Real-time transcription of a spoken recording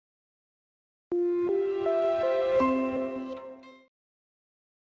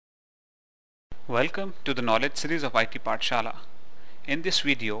Welcome to the knowledge series of IT Pathshala. In this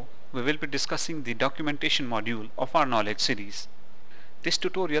video, we will be discussing the documentation module of our knowledge series. This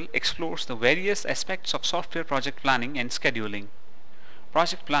tutorial explores the various aspects of software project planning and scheduling.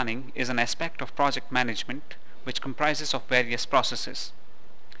 Project planning is an aspect of project management which comprises of various processes.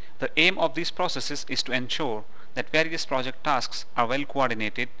 The aim of these processes is to ensure that various project tasks are well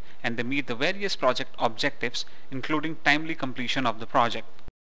coordinated and they meet the various project objectives, including timely completion of the project.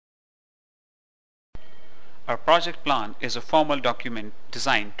 A project plan is a formal document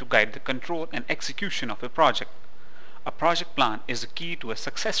designed to guide the control and execution of a project. A project plan is the key to a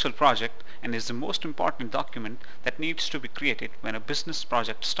successful project and is the most important document that needs to be created when a business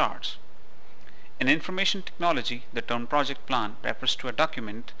project starts. In information technology, the term project plan refers to a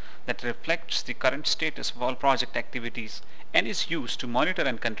document that reflects the current status of all project activities and is used to monitor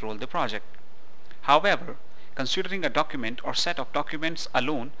and control the project. However, considering a document or set of documents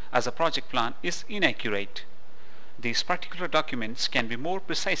alone as a project plan is inaccurate. These particular documents can be more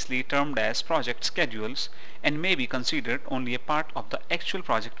precisely termed as project schedules and may be considered only a part of the actual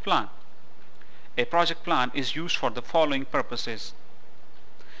project plan. A project plan is used for the following purposes: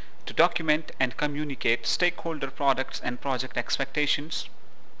 to document and communicate stakeholder products and project expectations,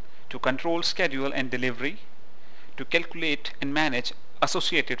 to control schedule and delivery, to calculate and manage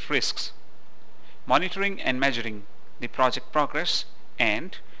associated risks, monitoring and measuring the project progress,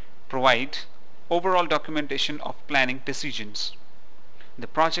 and provide overall documentation of planning decisions. The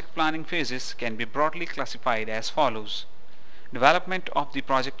project planning phases can be broadly classified as follows: development of the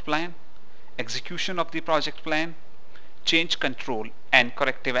project plan, execution of the project plan, change control and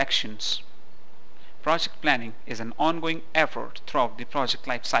corrective actions. Project planning is an ongoing effort throughout the project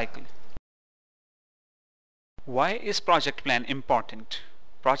life cycle. Why is project plan important?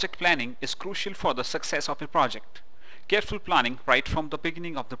 Project planning is crucial for the success of a project. Careful planning right from the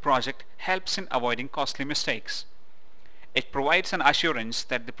beginning of the project helps in avoiding costly mistakes. It provides an assurance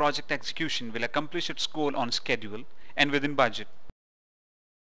that the project execution will accomplish its goal on schedule and within budget.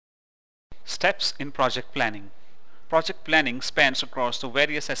 Steps in project planning. Project planning spans across the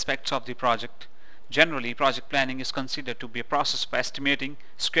various aspects of the project. Generally, project planning is considered to be a process of estimating,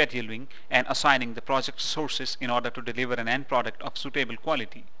 scheduling, and assigning the project resources in order to deliver an end product of suitable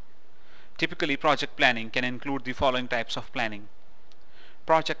quality. Typically, project planning can include the following types of planning: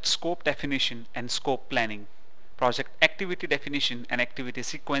 project scope definition and scope planning, project activity definition and activity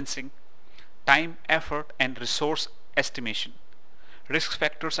sequencing, time, effort, and resource estimation, risk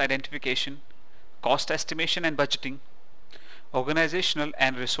factors identification, cost estimation and budgeting, organizational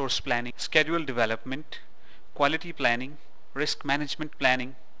and resource planning, schedule development, quality planning, risk management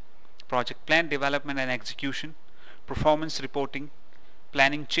planning, project plan development and execution, performance reporting,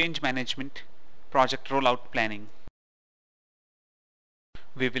 planning change management, project rollout planning.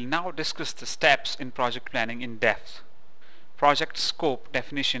 We will now discuss the steps in project planning in depth. Project scope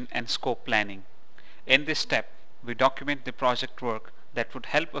definition and scope planning. In this step, we document the project work that would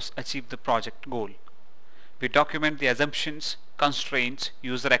help us achieve the project goal. We document the assumptions, constraints,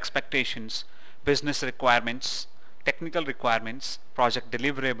 user expectations, business requirements, technical requirements, project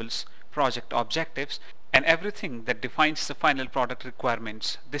deliverables, project objectives, and everything that defines the final product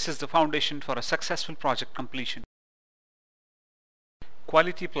requirements. This is the foundation for a successful project completion.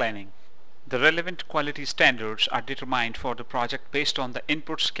 Quality planning. The relevant quality standards are determined for the project based on the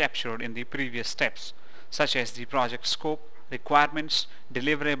inputs captured in the previous steps, such as the project scope, requirements,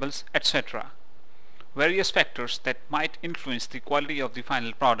 deliverables, etc. Various factors that might influence the quality of the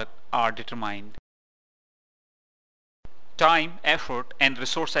final product are determined. Time, effort, and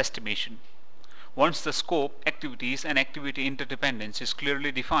resource estimation. Once the scope, activities, and activity interdependence is clearly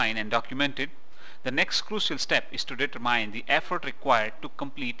defined and documented, the next crucial step is to determine the effort required to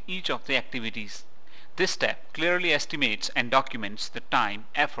complete each of the activities. This step clearly estimates and documents the time,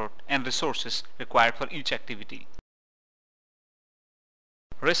 effort, and resources required for each activity.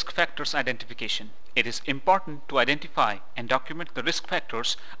 Risk factors identification. It is important to identify and document the risk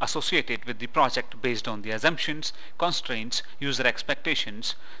factors associated with the project based on the assumptions, constraints, user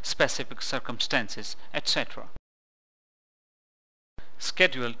expectations, specific circumstances, etc.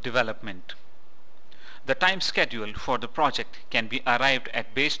 Schedule development. The time schedule for the project can be arrived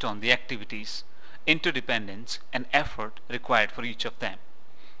at based on the activities, interdependence, and effort required for each of them.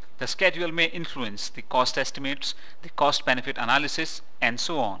 The schedule may influence the cost estimates, the cost-benefit analysis, and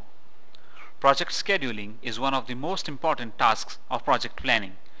so on. Project scheduling is one of the most important tasks of project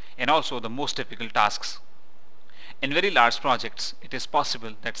planning and also the most difficult tasks. In very large projects, it is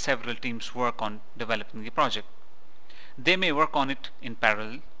possible that several teams work on developing the project. They may work on it in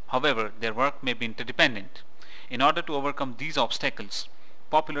parallel, however, their work may be interdependent. In order to overcome these obstacles,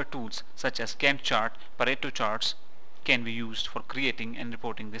 Popular tools such as Gantt chart, Pareto charts can be used for creating and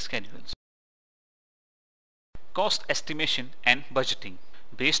reporting the schedules. Cost estimation and budgeting.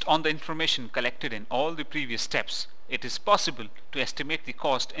 Based on the information collected in all the previous steps, it is possible to estimate the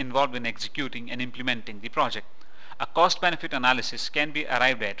cost involved in executing and implementing the project. A cost-benefit analysis can be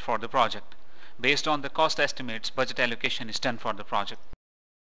arrived at for the project. Based on the cost estimates, budget allocation is done for the project.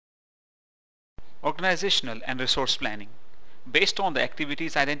 Organizational and resource planning. Based on the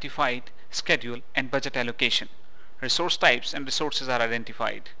activities identified, schedule and budget allocation, resource types and resources are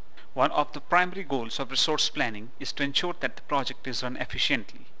identified. One of the primary goals of resource planning is to ensure that the project is run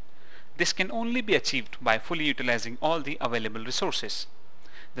efficiently. This can only be achieved by fully utilizing all the available resources.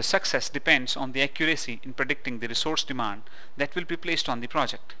 The success depends on the accuracy in predicting the resource demand that will be placed on the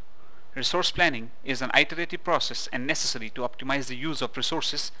project. Resource planning is an iterative process and necessary to optimize the use of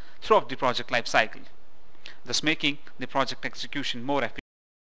resources throughout the project life cycle, thus making the project execution more efficient.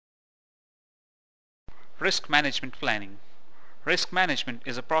 Risk management planning. Risk management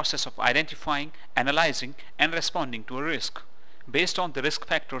is a process of identifying, analyzing, and responding to a risk. Based on the risk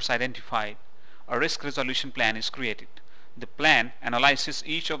factors identified, a risk resolution plan is created. The plan analyzes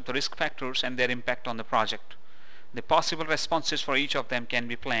each of the risk factors and their impact on the project. The possible responses for each of them can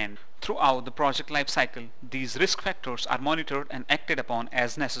be planned. Throughout the project life cycle, these risk factors are monitored and acted upon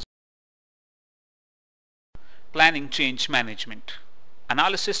as necessary. Planning change management.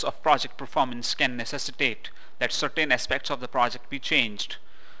 Analysis of project performance can necessitate that certain aspects of the project be changed.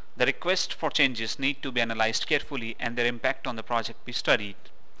 The request for changes need to be analyzed carefully and their impact on the project be studied.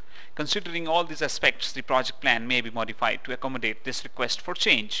 Considering all these aspects, the project plan may be modified to accommodate this request for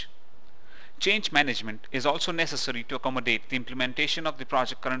change. Change management is also necessary to accommodate the implementation of the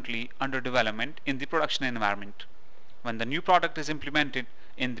project currently under development in the production environment. When the new product is implemented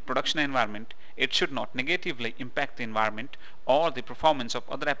in the production environment, it should not negatively impact the environment or the performance of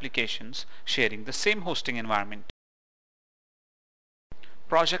other applications sharing the same hosting environment.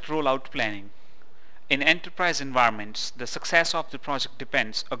 Project rollout planning. In enterprise environments, the success of the project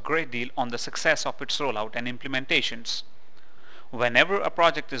depends a great deal on the success of its rollout and implementations. Whenever a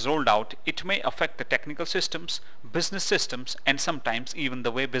project is rolled out, it may affect the technical systems, business systems, and sometimes even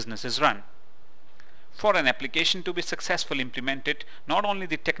the way business is run. For an application to be successfully implemented, not only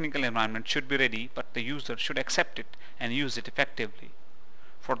the technical environment should be ready, but the user should accept it and use it effectively.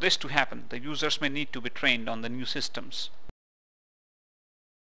 For this to happen, the users may need to be trained on the new systems.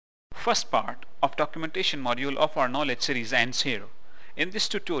 First part of documentation module of our knowledge series ends here. In this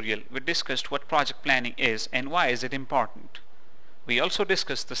tutorial, we discussed what project planning is and why is it important. We also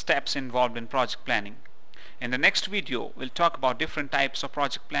discussed the steps involved in project planning. In the next video, we'll talk about different types of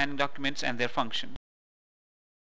project planning documents and their functions.